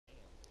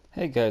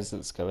Hey guys,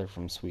 it's Skyler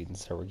from Sweden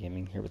Sour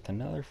Gaming here with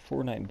another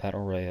Fortnite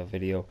Battle Royale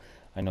video.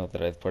 I know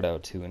that I've put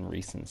out two in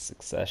recent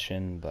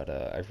succession, but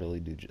I really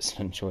do just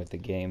enjoy the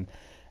game.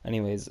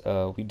 Anyways,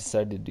 we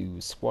decided to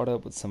do squad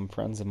up with some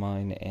friends of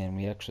mine, and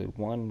we actually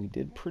won. We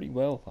did pretty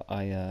well.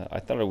 I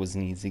thought it was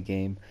an easy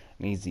game,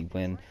 an easy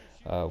win.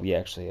 We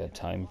actually had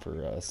time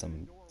for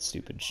some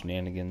stupid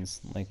shenanigans,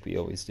 like we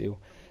always do.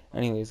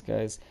 Anyways,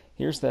 guys,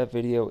 here's that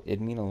video. It'd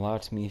mean a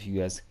lot to me if you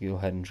guys could go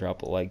ahead and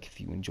drop a like if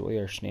you enjoy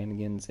our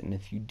shenanigans, and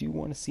if you do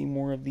want to see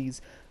more of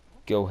these,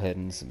 go ahead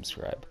and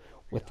subscribe.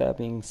 With that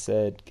being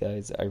said,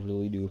 guys, I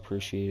really do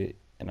appreciate it,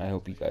 and I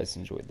hope you guys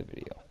enjoyed the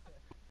video.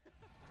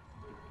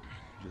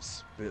 Just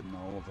spitting the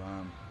whole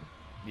time.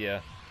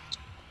 Yeah.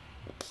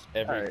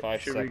 Every Alright,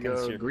 5 should we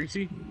seconds go you're...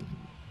 greasy?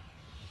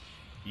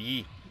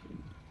 Yee.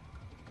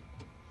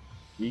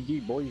 Yee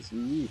boys,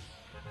 yee.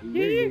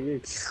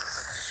 Yee.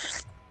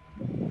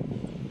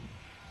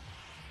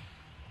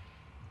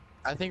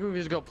 I think if we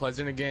just go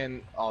Pleasant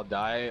again, I'll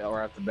die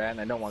or have to ban.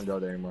 I don't want to go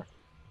there anymore.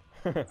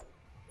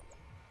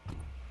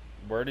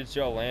 Where did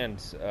y'all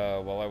land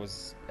while I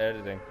was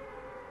editing?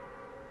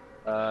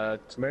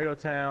 Tomato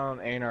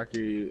Town,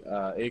 Anarchy,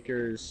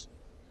 Acres.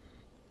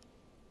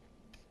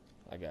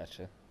 I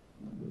gotcha.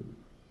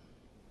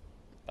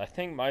 I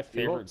think my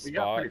favorite We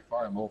got spot... pretty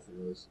far in both of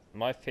those.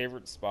 My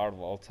favorite spot of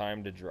all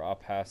time to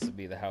drop has to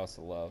be the House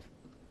of Love.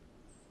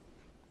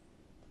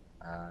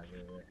 Yeah.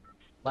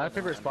 My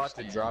favorite spot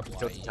to drop is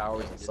Tilted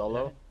Towers and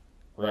Solo.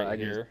 Right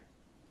here.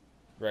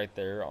 Right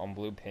there on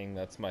blue ping,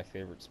 that's my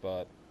favorite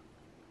spot.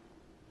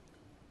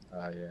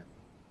 Yeah.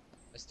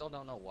 I still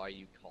don't know why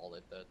you call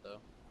it that though.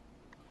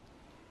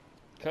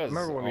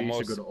 Remember when we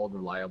used to go to Old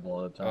Reliable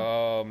all the time?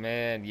 Oh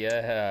man,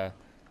 yeah.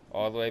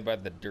 All the way by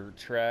the dirt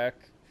track.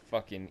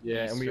 Fucking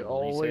yeah, east and we of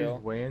always Retail.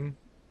 win.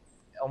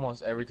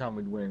 Almost every time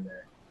we'd win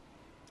there.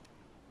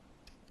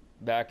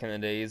 Back in the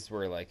days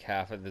where like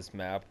half of this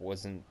map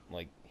wasn't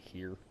like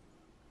here.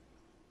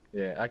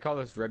 Yeah, I call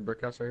this Red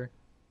Brick House right here.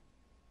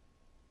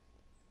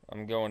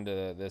 I'm going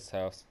to this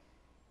house.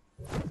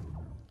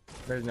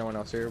 There's no one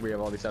else here. We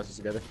have all these houses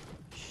together.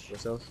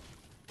 Ourselves.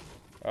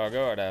 Oh,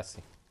 go ahead,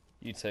 Assy.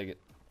 You take it.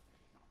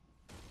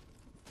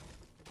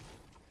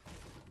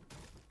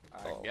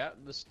 I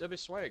got the stubby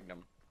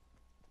swagnum.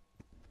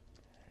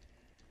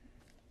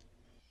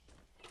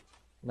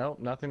 Nope,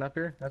 nothing up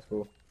here. That's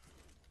cool.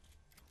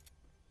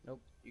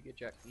 Nope, you get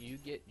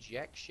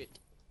jack shit.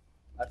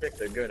 I picked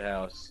a good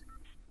house.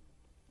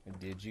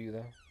 Did you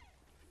though?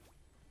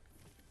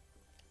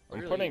 I'm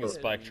Really, putting you a did,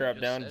 spike you trap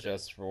just down said it.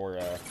 just for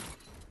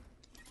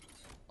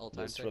All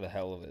time just for the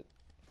hell of it.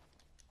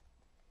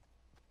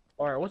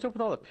 Alright, what's up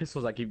with all the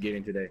pistols I keep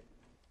getting today?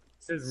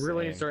 This is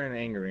really Same. starting to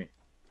anger me.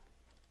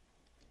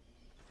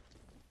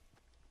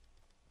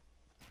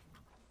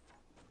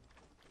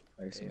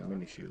 I got some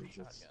mini shields.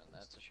 Shotgun,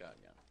 that's a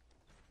shotgun.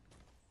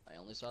 I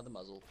only saw the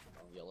muzzle.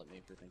 Don't yell at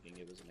me for thinking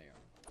it was an arrow.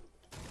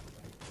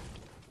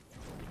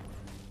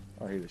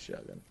 Oh, here's a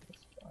shotgun.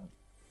 That's fine.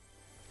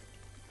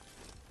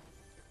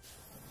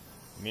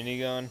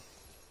 Minigun.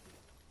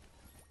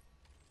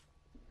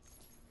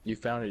 You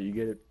found it, you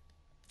get it.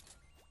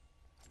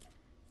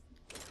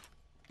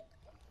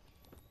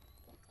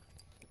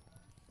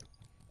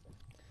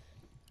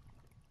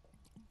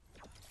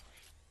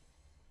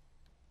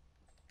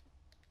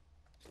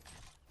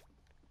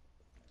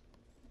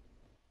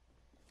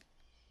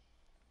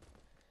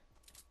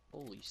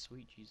 Holy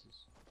sweet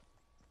Jesus.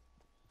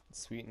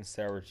 Sweet and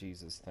sour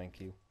Jesus, thank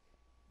you.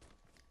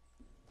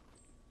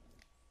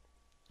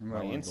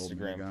 My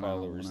Instagram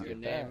followers Your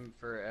get that. name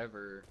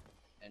forever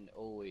and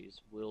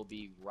always will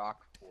be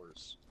Rock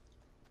Force.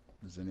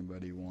 Does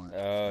anybody want?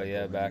 Oh a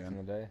yeah, gold back minigun? in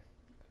the day.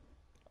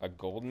 A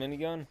gold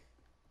minigun?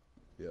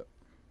 Yep.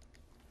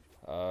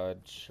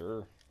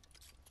 Sure.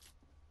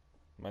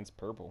 Mine's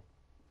purple.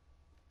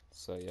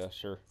 So yeah,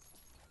 sure.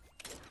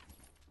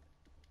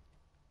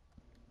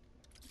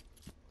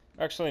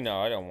 Actually, no,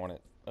 I don't want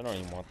it. I don't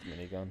even want the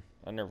minigun.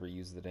 I never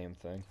use the damn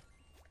thing.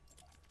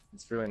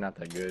 It's really not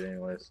that good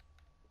anyways.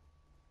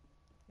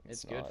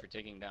 It's good not. for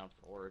taking down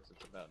forts.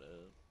 It's about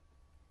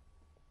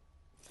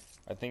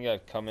I think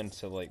I've come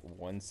into like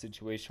one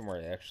situation where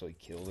I actually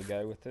killed a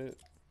guy with it.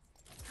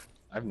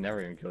 I've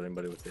never even killed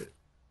anybody with it.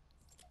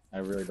 I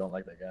really don't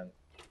like that gun.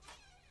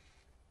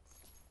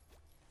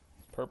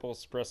 Purple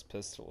express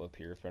pistol up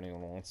here if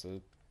anyone wants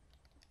it.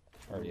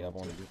 I already have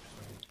one.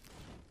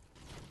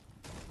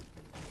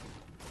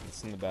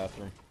 It's in the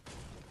bathroom.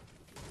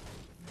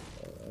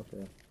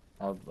 Okay.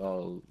 I'll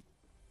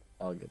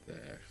get that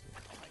actually.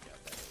 oh my god.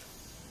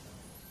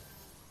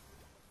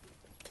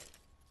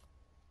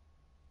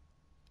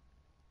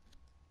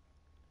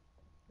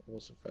 That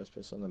What's the first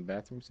pistol in the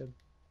bathroom, you said?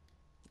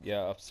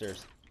 Yeah,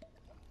 upstairs.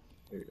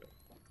 There you go.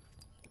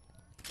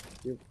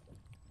 Yep.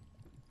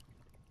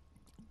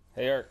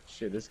 Hey Art,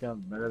 Shit, this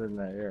gun's better than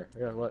that air.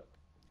 Yeah, what?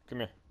 come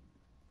here.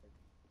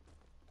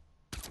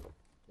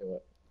 Yeah,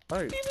 what?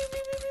 Hi.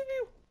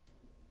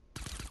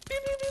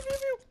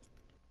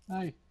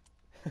 Hi.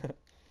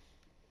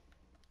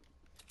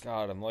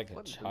 God, I'm like a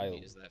what child.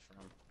 movie is that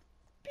from?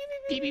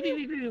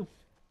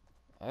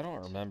 I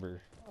don't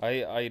remember.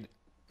 I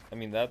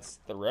mean, that's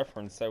the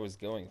reference I was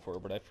going for,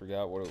 but I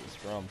forgot what it was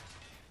from.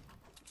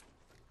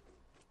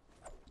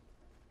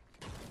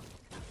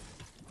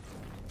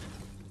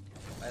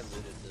 I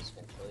looted this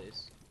whole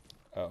place.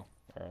 Oh,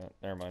 alright,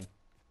 never mind.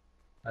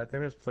 I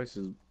think this place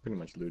is pretty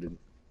much looted.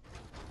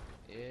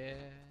 Yeah.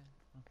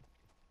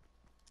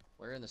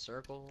 We're in the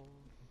circle.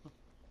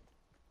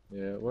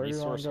 Yeah, where do you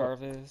want Resource to go?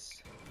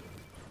 harvest.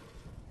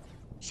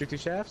 Shifty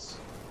shafts?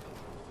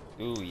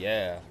 Ooh,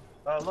 yeah.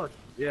 Oh, look.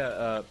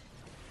 Yeah,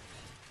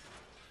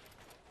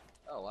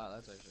 Oh wow,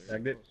 that's actually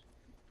Tagged really it. close.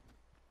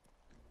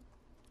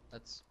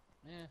 That's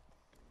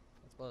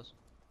close.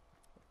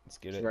 Let's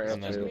get it. Right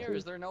And up then, there. Or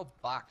is there no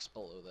box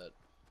below that?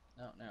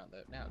 No,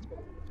 now it's.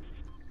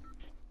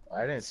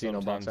 I didn't see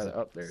no box sometimes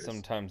up there.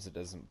 sometimes it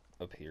doesn't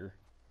appear.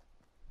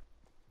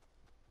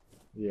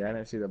 Yeah, I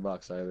didn't see the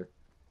box either.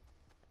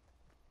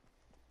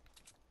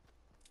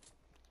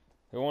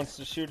 Who wants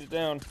to shoot it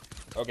down?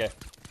 Okay.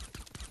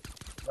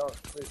 No,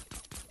 please.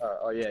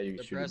 Oh yeah, you The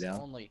can shoot it breast down.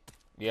 only.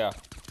 Yeah.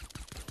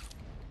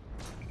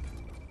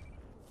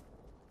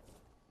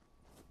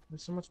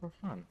 It's so much more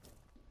fun.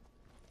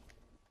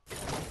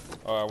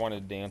 Oh, I want to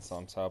dance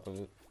on top of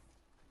it.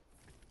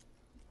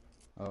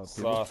 Oh, people?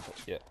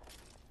 Soft. Yeah.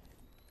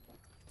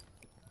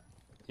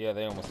 Yeah,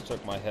 they almost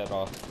took my head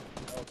off.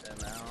 Help them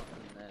out,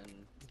 and then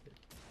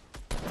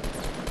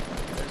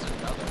there's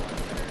another one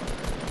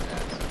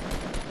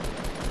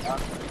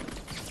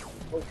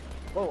there.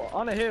 Whoa,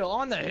 on the hill,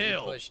 on the He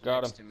hill! pushed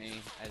Got next him. to me.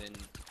 I didn't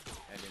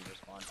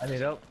respond. I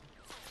need help.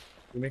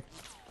 Give me.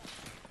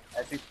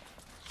 I see.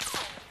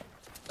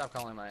 Stop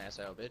calling my ass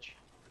out, bitch.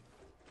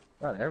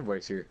 God,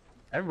 everybody's here.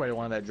 Everybody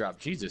wanted that drop.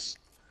 Jesus.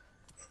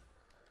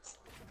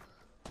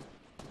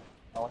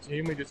 I want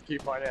you to just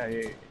keep fighting.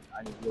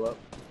 I need to go up.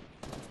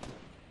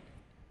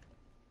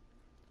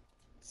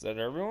 Is that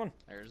everyone?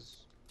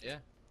 Yeah.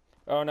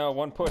 Oh no,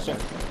 one pushing.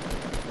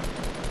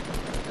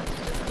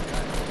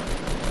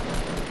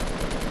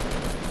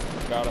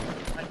 Got him.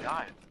 I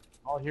died.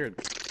 All I hear.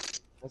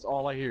 That's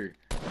all I hear.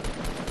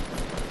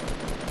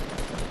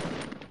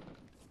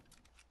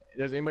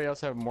 Does anybody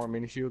else have more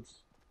mini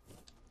shields?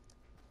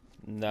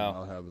 All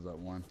No. I have is that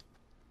one.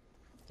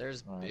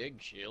 There's Alright.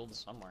 big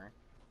shields somewhere.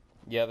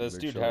 Yeah, this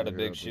Big dude shield had a over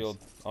here, big please. shield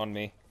on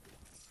me.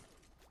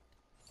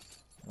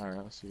 Alright,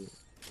 let's see it.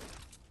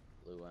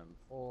 Blue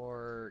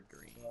M4,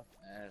 green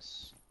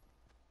S.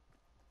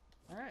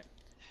 Alright.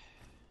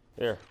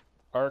 Here.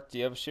 Ark, do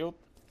you have a shield?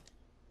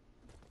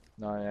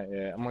 No,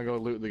 yeah. I'm gonna go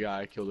loot the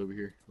guy I killed over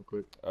here real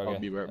quick. I'll Okay.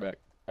 be right back.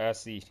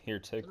 Assy, here,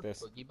 Is that take a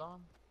this. Boogie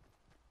bomb?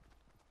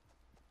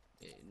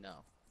 No.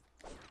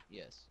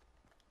 Yes.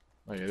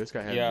 Oh yeah, this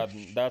guy had. Yeah,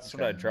 the that's this what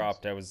guy I has-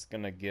 dropped. I was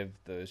gonna give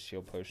the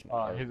shield potion to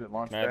Ark. Here's a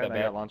launch Can I have pad. that I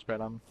got back? launch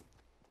pad on. Me.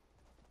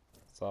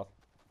 Soft.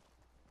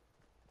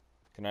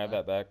 Can I have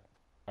that back?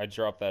 I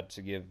dropped that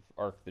to give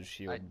Ark the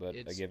shield, but I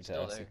it's gave it to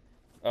still Assy. there.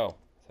 Oh,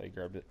 so you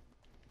grabbed it.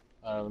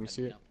 Let me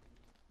see it.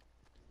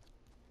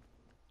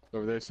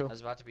 Over there still. I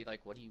was about to be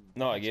like, what do you...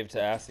 No, I gave it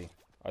to Assy.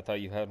 I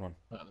thought you had one.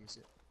 Let me see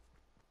it.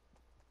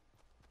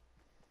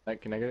 Hey,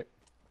 can I get it?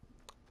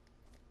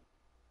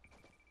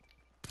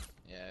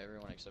 Yeah,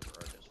 everyone except for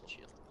Ark has full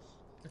shield.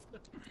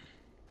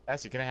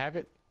 Ashley, can I have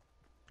it?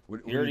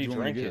 What You already did want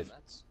me drank to it. get?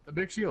 That's... The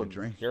big A shield.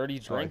 drink. You already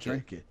Oh, I drank it.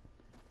 drank it.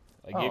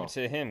 I gave Oh. it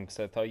to him because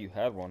I thought you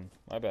had one.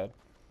 My bad.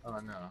 Oh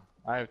no.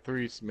 I have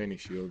 3 mini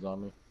shields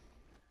on me.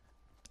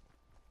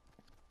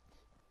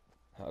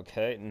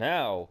 Okay,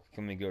 now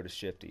can we go to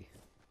Shifty?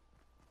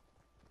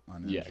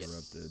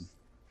 Uninterrupted.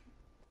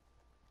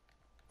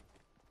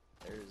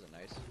 There's a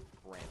nice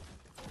ramp.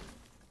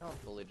 Don't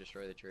fully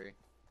destroy the tree,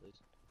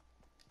 please.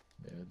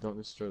 Yeah, don't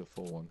destroy the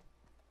full one.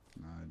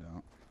 No, I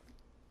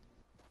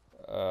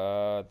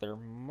don't. There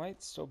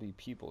might still be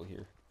people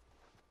here.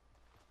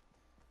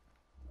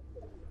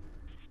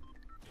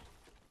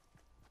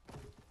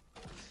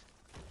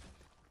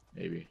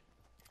 Maybe.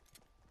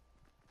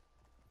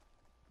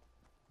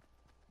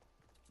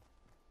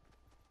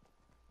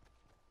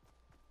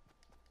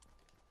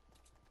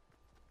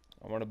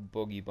 I want to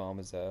boogie bomb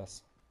his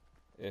ass.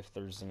 If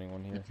there's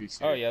anyone here. If you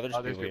see Oh it. yeah, there's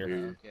Oh, there's people here.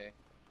 people Okay.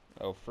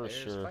 Oh, for There's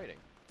sure. fighting.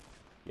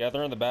 Yeah,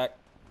 they're in the back.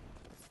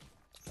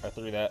 I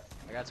threw that.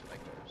 I got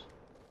spectators.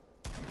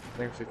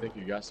 I actually think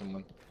you got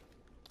someone.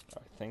 I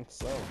think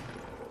so.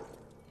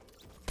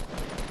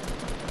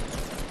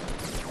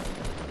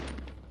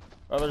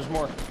 Oh, there's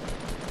more.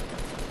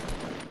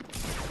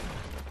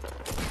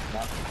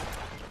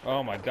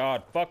 Oh my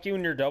god. Fuck you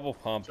and your double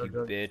pump, you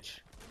bitch.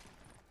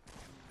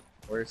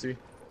 Where is he?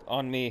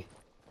 On me.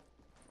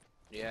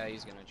 Yeah,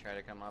 he's gonna try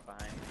to come up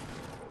behind me.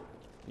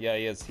 Yeah,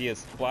 he is. He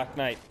is. Black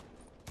Knight.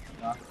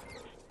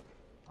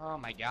 Oh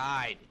my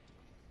god.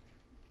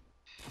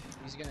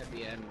 He's gonna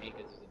BM me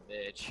because he's a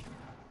bitch.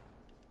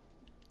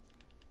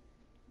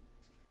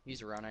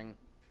 He's running.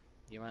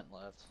 He went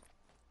left.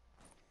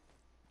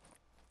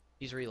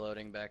 He's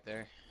reloading back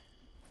there.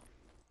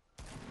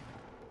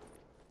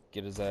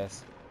 Get his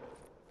ass.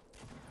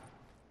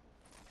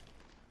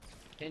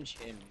 Pinch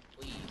him,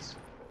 please.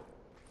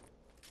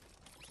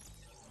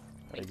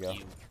 There you Thank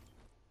go.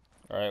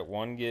 Alright,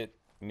 one get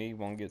Me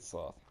won't get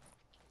sloth.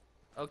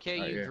 Okay,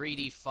 Alright, you yeah.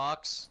 greedy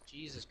fucks.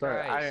 Jesus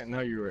Sorry, Christ. I didn't know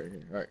you were right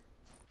here. Alright.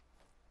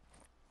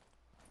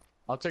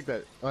 I'll take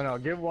that. Oh no,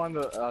 give one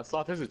to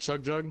Sloth. There's a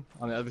chug jug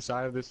on the other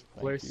side of this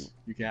place. you.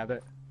 You can have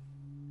that.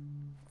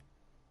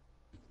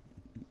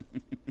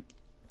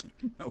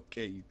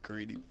 Okay, you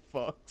greedy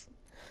fucks.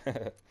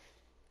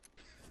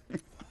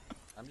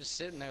 I'm just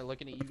sitting there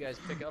looking at you guys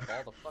pick up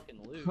all the fucking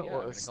loot. Yeah, I'm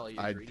Well, gonna call you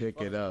a I'd greedy pick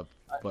fuck. it up,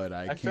 but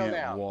I fell can't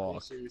down.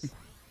 walk. Can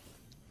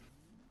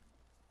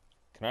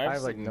I I have,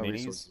 have like some no minis?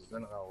 resources. I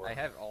don't know I where.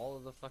 have all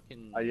of the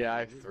fucking. Yeah, I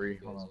have loot 3. you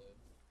Hold guys on. have.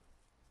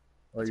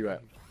 Where you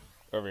at?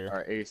 Over here.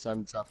 Alright, Ace.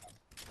 I'm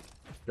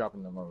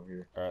dropping them over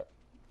here. Alright.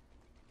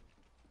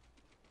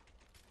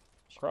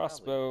 Should probably,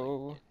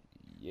 Crossbow. like,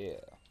 Yeah.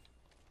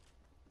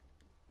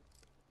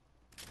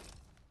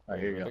 Alright,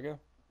 here you Where'd go. it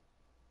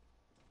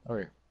Oh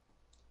here.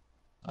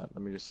 Let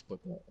me just split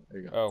that.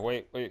 There you go. Oh,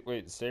 wait,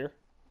 stay here.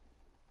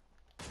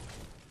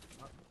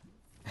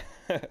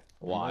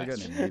 Am I got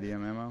any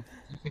medium ammo?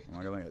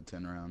 I got like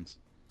 10 rounds.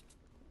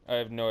 I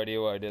have no idea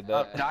why I did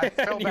that. I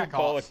fell You back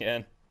fall off.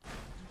 again.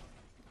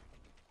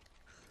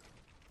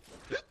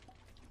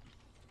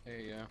 There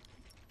you go.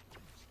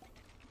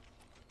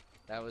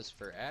 That was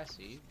for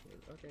Assy.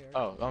 But okay.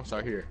 Oh, I'm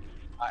sorry. Here.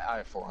 I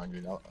have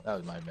 400. Oh, that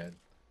was my bad.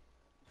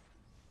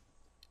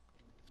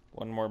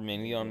 One more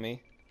mini on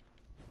me.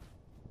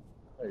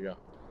 There you go.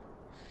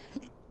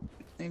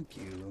 Thank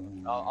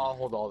you. I'll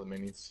hold all the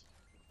minis.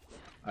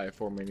 I have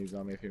 4 minis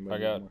on me if you I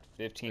need got more.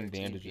 15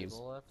 bandages.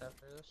 people left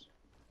after this.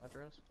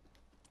 After us.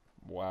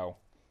 Wow.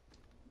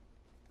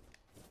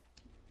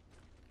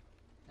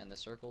 And the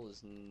circle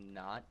is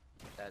not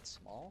that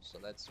small, so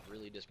that's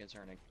really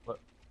disconcerting.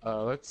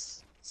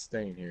 Let's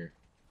stay in here.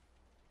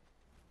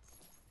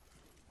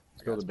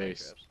 Let's go to the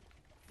base.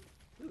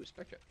 Ooh,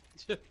 Spectre.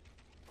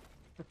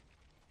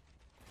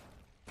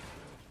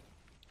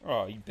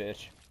 Oh, you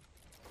bitch.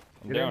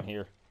 I'm Get down in.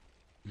 here.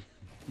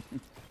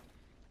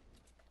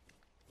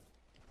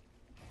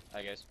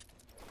 Hi guys.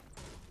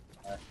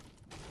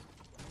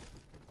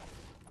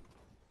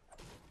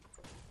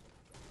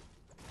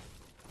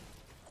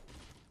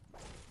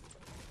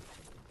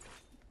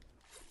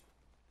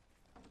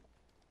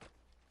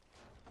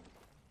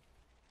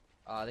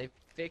 They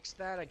fixed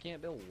that. I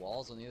can't build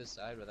walls on the other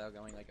side without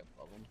going like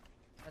above them.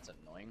 That's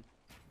annoying.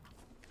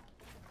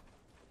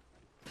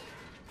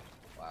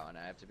 Wow, and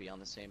I have to be on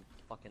the same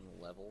fucking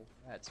level.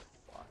 That's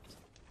fucked.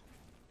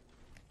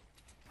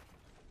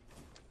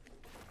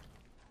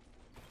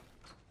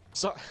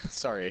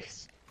 Sorry,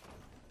 Ace.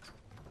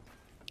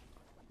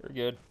 You're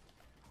good.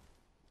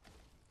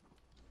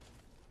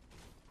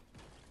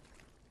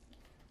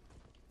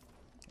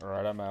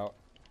 Alright, I'm out.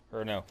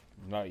 Or no,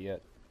 not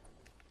yet.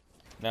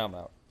 Now I'm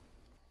out.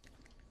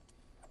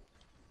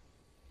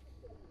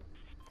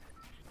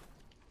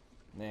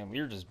 Man,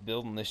 we're just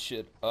building this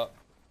shit up.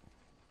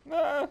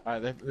 Ah!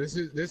 Alright,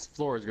 this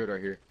floor is good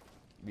right here.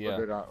 Yeah,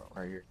 We're good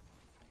right here.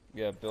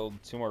 yeah, build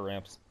 2 more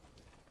ramps.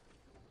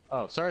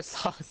 Oh, sorry,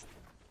 Sloth.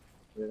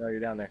 No, you're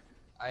down there.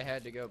 I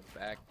had to go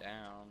back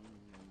down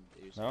and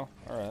do No?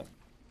 something. Alright.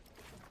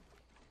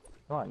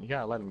 Come on, you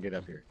gotta let him get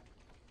up here.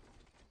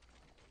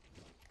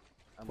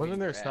 I'm Wasn't waiting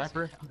there a for Assy.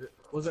 sniper?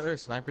 Wasn't there a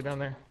sniper down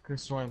there? Could've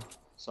sworn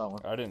saw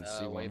one. I didn't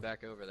see Way one.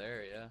 back over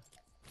there, yeah.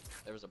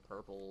 There was a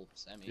purple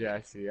semi. Yeah,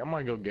 I see. I'm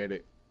gonna go get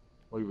it.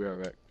 We'll be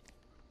right back.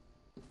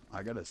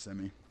 I got a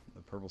semi.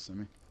 The purple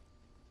semi.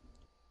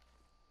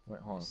 Wait,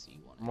 I hold on. see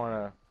one. I'm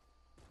gonna.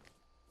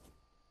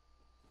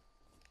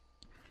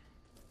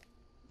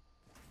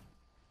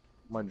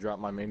 Drop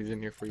my minis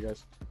in here for you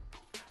guys.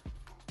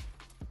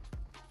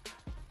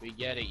 We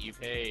get it, you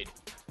paid.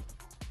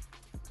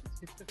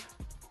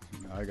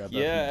 I got that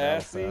Yeah,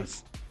 from Battle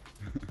Assy. Pass.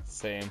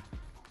 Same.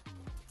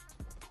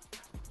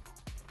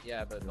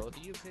 Yeah, but both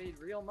of you paid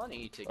real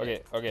money to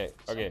get Okay,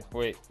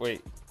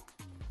 wait.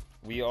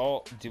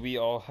 Do we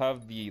all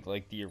have the,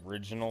 like, the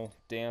original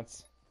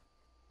dance?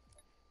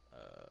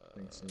 I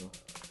think so.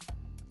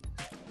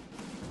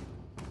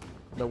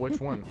 No, which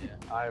one?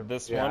 Yeah. I have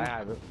This yeah, one? I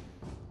have it.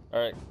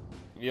 Alright,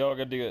 we all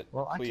gotta do it,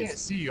 Well, I please. can't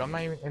see you. I'm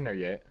not even in there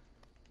yet.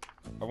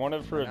 I want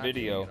it for We're a not doing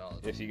video, it all.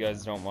 if you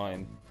guys don't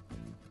mind.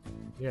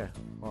 Yeah.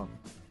 Hold on.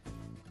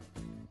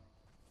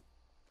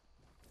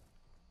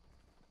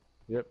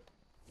 Yep.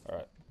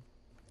 Alright.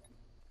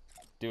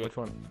 Do Which it.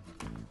 one?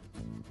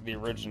 The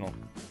original.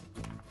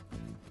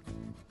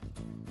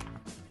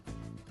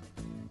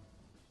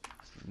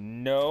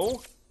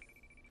 No?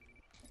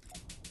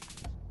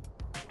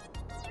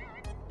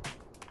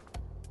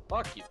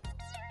 Fuck you.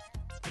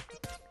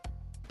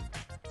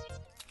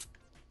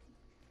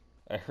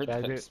 I heard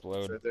That's that it.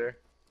 explode. Right there.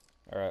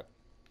 Alright.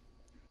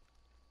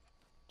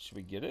 Should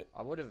we get it?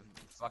 I would have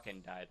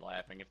fucking died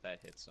laughing if that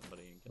hit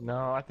somebody and killed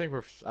No, I think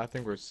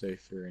we're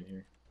safer in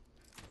here.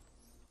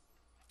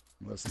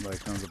 Unless somebody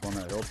comes up on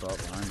that hilltop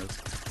behind us.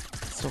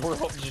 So we're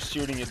all just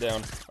shooting it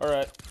down.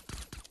 Alright.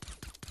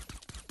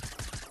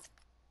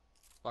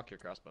 Fuck your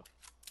crossbow.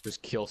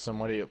 Just kill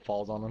somebody, it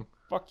falls on them.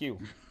 Fuck you.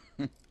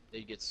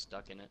 They get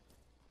stuck in it.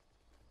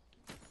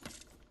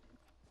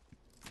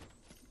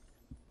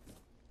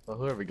 Well,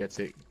 whoever gets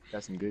it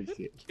got some good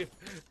shit.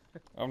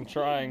 I'm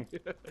trying.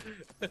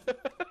 What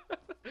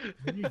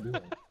are you doing?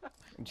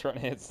 I'm trying to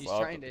hit He's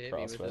Sloth trying with to the hit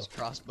me with his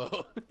crossbow.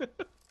 crossbow.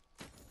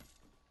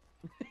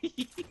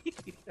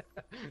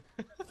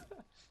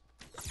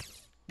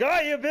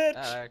 Got you, bitch!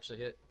 That actually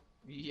hit.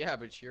 Yeah,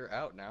 but you're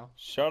out now.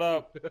 Shut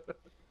up.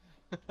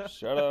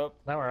 Shut up.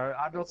 No,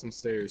 I built some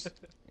stairs.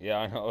 Yeah,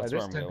 I know. That's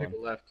where There's I'm 10 going.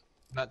 people left.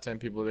 Not 10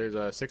 people.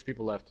 There's 6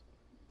 people left.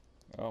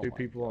 Oh 2 my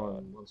people God.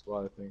 on 1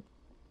 squad, I think.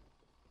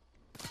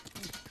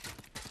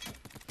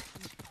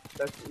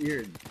 That's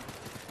weird.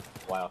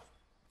 Wow.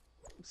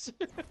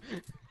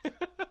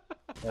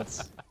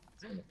 That's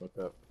gonna fuck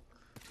up.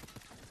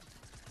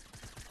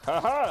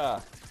 Haha!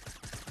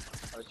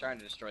 I was trying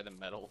to destroy the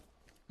metal.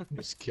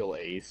 Just kill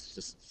Ace.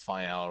 Just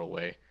flying out of the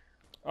way.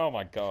 Oh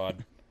my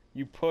God.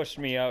 You pushed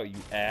me out, you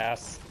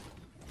ass.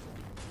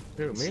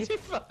 Who, me?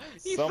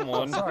 He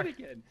Someone. fell out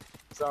again.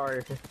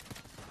 Sorry.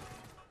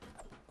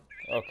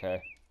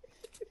 Okay.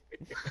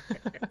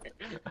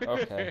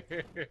 Okay.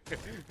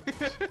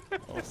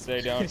 I'll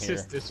stay down He's here.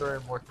 just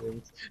destroying more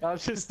things. I'll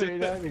just stay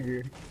down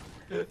here.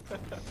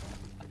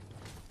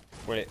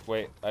 Wait.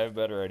 I have a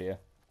better idea.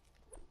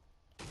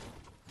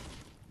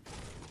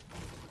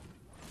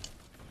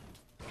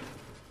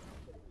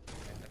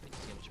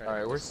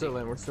 Alright, we're still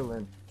in. We're still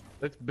in.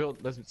 Let's build.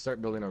 Let's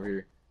start building over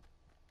here.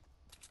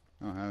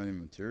 I don't have any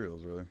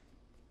materials really.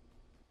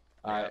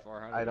 I don't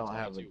have. I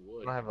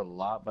don't have a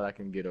lot, but I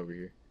can get over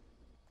here.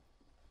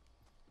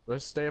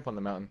 Let's stay up on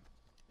the mountain.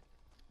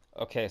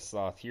 Okay,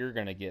 Sloth, you're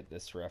gonna get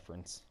this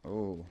reference.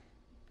 Oh.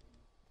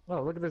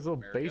 Oh, look at this little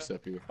America? base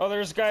up here. Oh,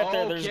 there's a guy up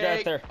there. There's a guy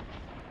up there.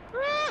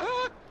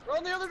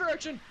 Run the other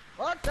direction.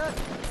 Fuck that.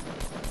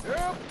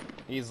 Yep.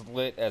 He's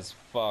lit as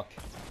fuck.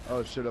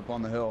 Oh shit! Up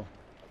on the hill.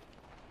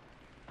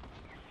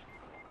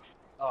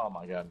 Oh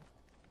my god.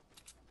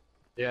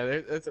 Yeah,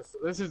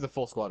 this is the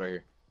full squad right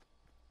here.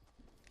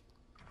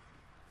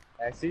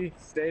 I see.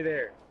 Stay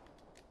there.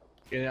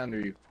 Get under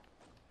you.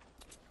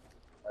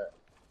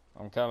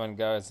 I'm coming,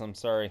 guys. I'm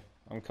sorry.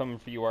 I'm coming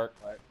for you, Art.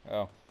 Alright.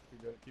 Oh.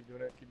 Keep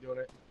doing it. Keep doing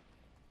it.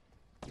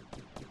 Keep doing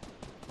it.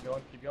 Keep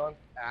going. Keep going.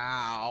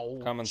 Ow.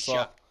 Coming,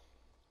 Shut.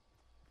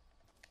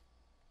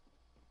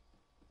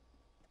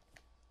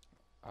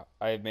 Sloth.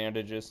 I have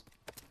bandages.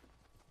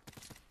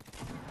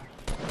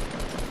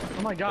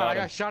 Oh my god! Got I him.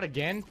 got shot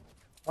again.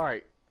 All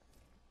right.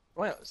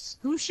 Well,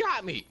 who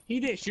shot me? He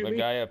didn't shoot The me.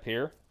 guy up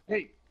here.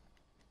 Hey,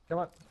 come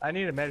on! I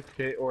need a med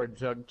kit or a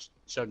jug.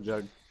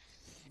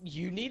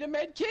 You need a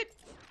med kit?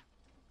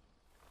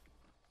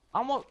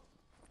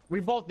 We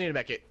both need a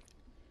med kit.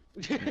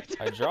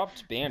 I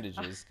dropped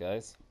bandages,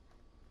 guys.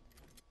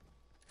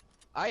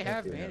 I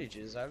have you.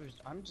 bandages.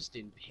 I'm just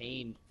in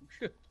pain,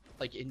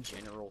 like in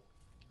general.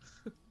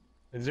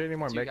 Is there any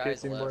more 2 med guys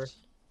kits anymore? left.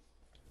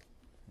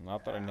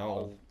 Not that I know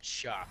of.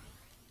 Ouch.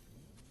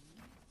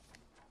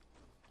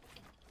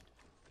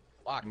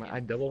 Fuck. I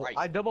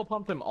double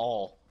pumped them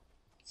all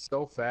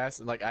so fast,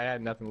 and like I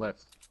had nothing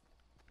left.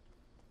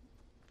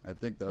 I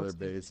think the other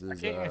base is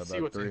can't even see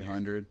about what's in here.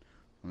 300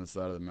 on the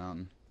side of the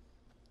mountain.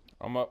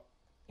 I'm up.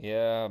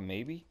 Yeah,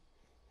 maybe.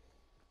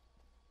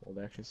 Old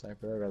action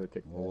sniper. I'd rather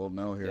take Well, we'll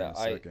know here Yeah, in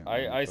a second.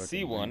 I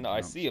see one.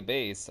 I see a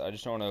base. I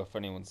just don't know if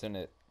anyone's in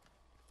it.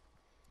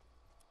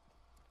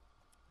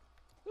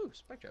 Ooh,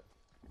 Spectre.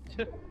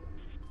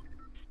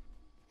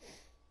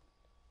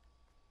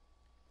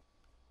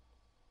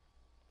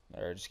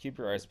 Alright, just keep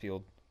your eyes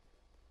peeled.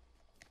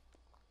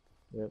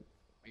 Yep.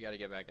 We gotta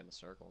get back in the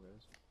circle,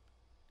 guys.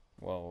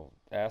 Well,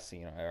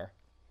 Assy and I are.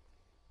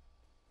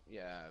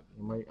 Yeah.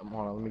 Hold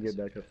on. Let me get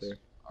back up there.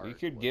 We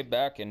could get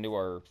back into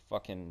our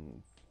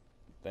fucking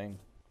thing.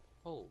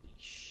 Holy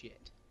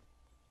shit.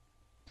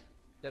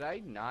 Did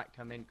I not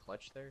come in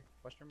clutch there?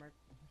 Question mark?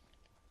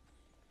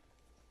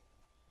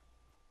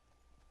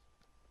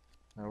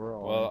 Now we're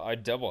all. Well, I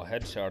double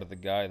headshotted the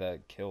guy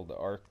that killed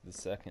Ark the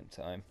second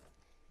time.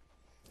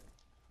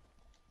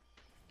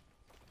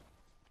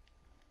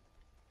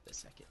 The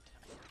second.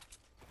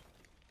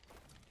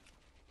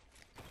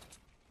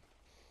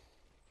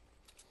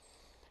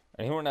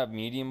 Anyone have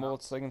medium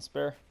bullets they can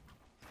spare?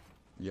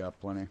 Yeah,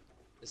 plenty.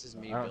 This is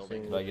me I don't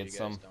building. see Did I you get guys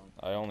some? don't.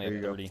 I only There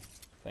have you go. 30.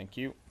 Thank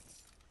you.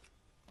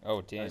 Oh,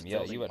 I damn. was Yeah,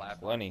 building you had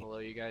platforms plenty. below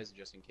you guys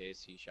just in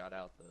case he shot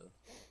out the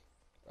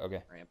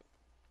Okay. ramp.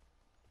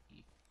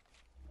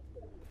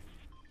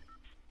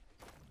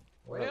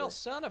 Well,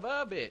 son of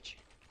a bitch.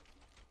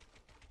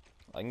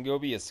 I can go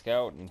be a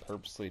scout and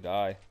purposely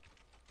die.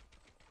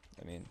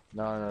 I mean,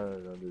 No,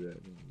 don't do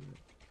that. Don't do that.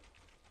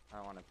 I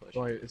don't want to push.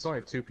 It's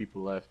only 2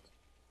 people left.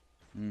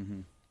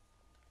 Mm-hmm.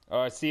 oh,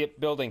 I see it.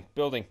 Building.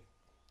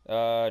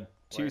 Where?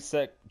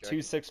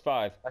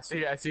 265. I see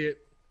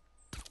it.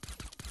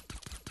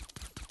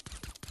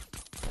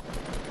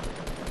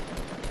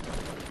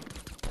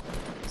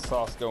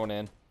 Sauce going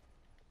in.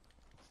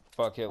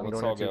 Fuck it, I'm let's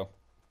going all in too. go.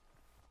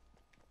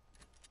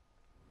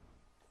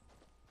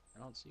 I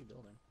don't see a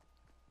building.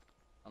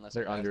 Unless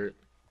They're I'm under it.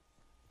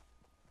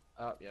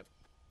 Oh, yep.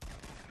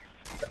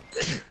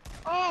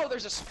 Oh,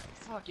 there's a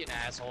fucking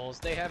assholes.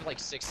 They have like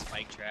 6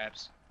 spike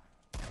traps.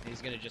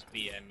 He's gonna just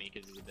BM me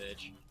because he's a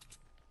bitch.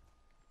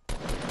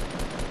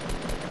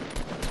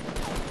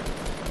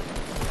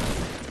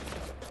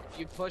 If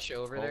you push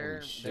over Holy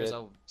there, shit. there's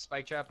a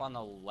spike trap on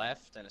the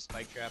left and a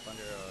spike trap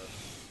under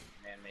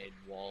a man-made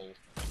wall.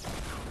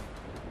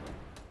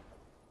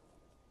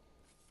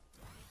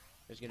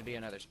 There's gonna be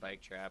another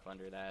spike trap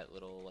under that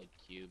little like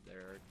cube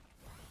there.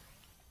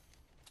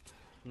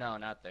 No,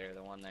 not there.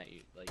 The one that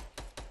you like.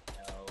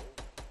 No.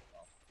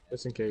 Well,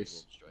 Just in case.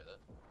 We'll destroy that.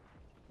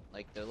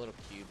 Like the little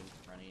cube in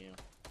front of you.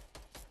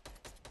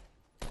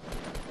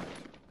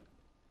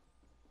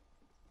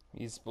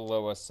 He's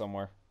below us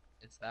somewhere.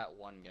 It's that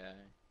one guy.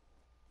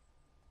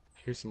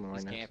 Here's someone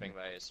He's right now. camping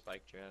by his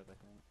spike trap,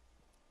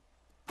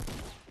 I think.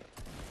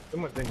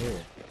 Someone's in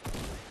here.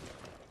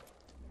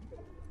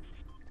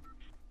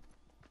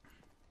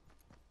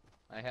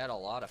 I had a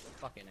lot of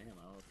fucking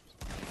ammo.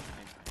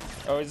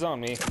 Oh, he's on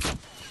me.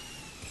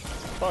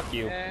 Fuck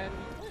you. And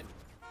you win.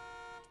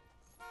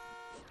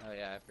 Oh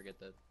yeah, I forget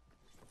that.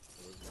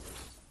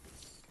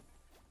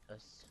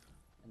 Us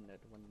and that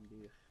one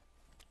dude.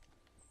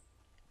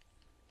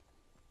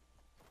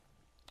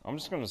 I'm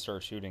just gonna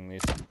start shooting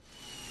these.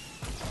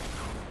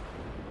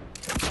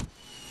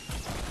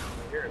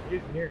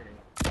 He's near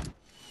me.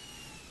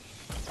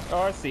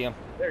 Oh, I see him.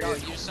 There he Oh,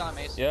 is. you just saw him,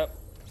 Ace. Yep.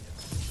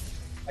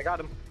 I got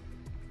him.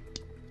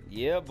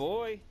 Yeah,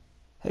 boy.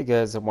 Hey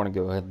guys, I want to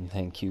go ahead and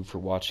thank you for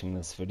watching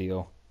this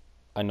video.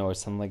 I know I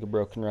sound like a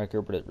broken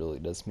record, but it really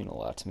does mean a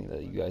lot to me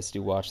that you guys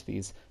do watch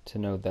these. To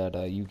know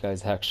that you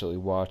guys actually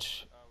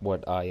watch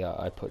what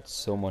I put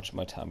so much of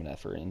my time and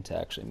effort into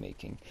actually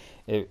making.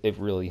 It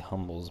really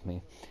humbles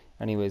me.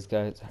 Anyways,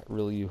 guys, I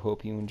really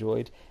hope you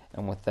enjoyed.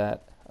 And with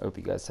that, I hope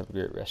you guys have a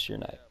great rest of your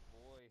night.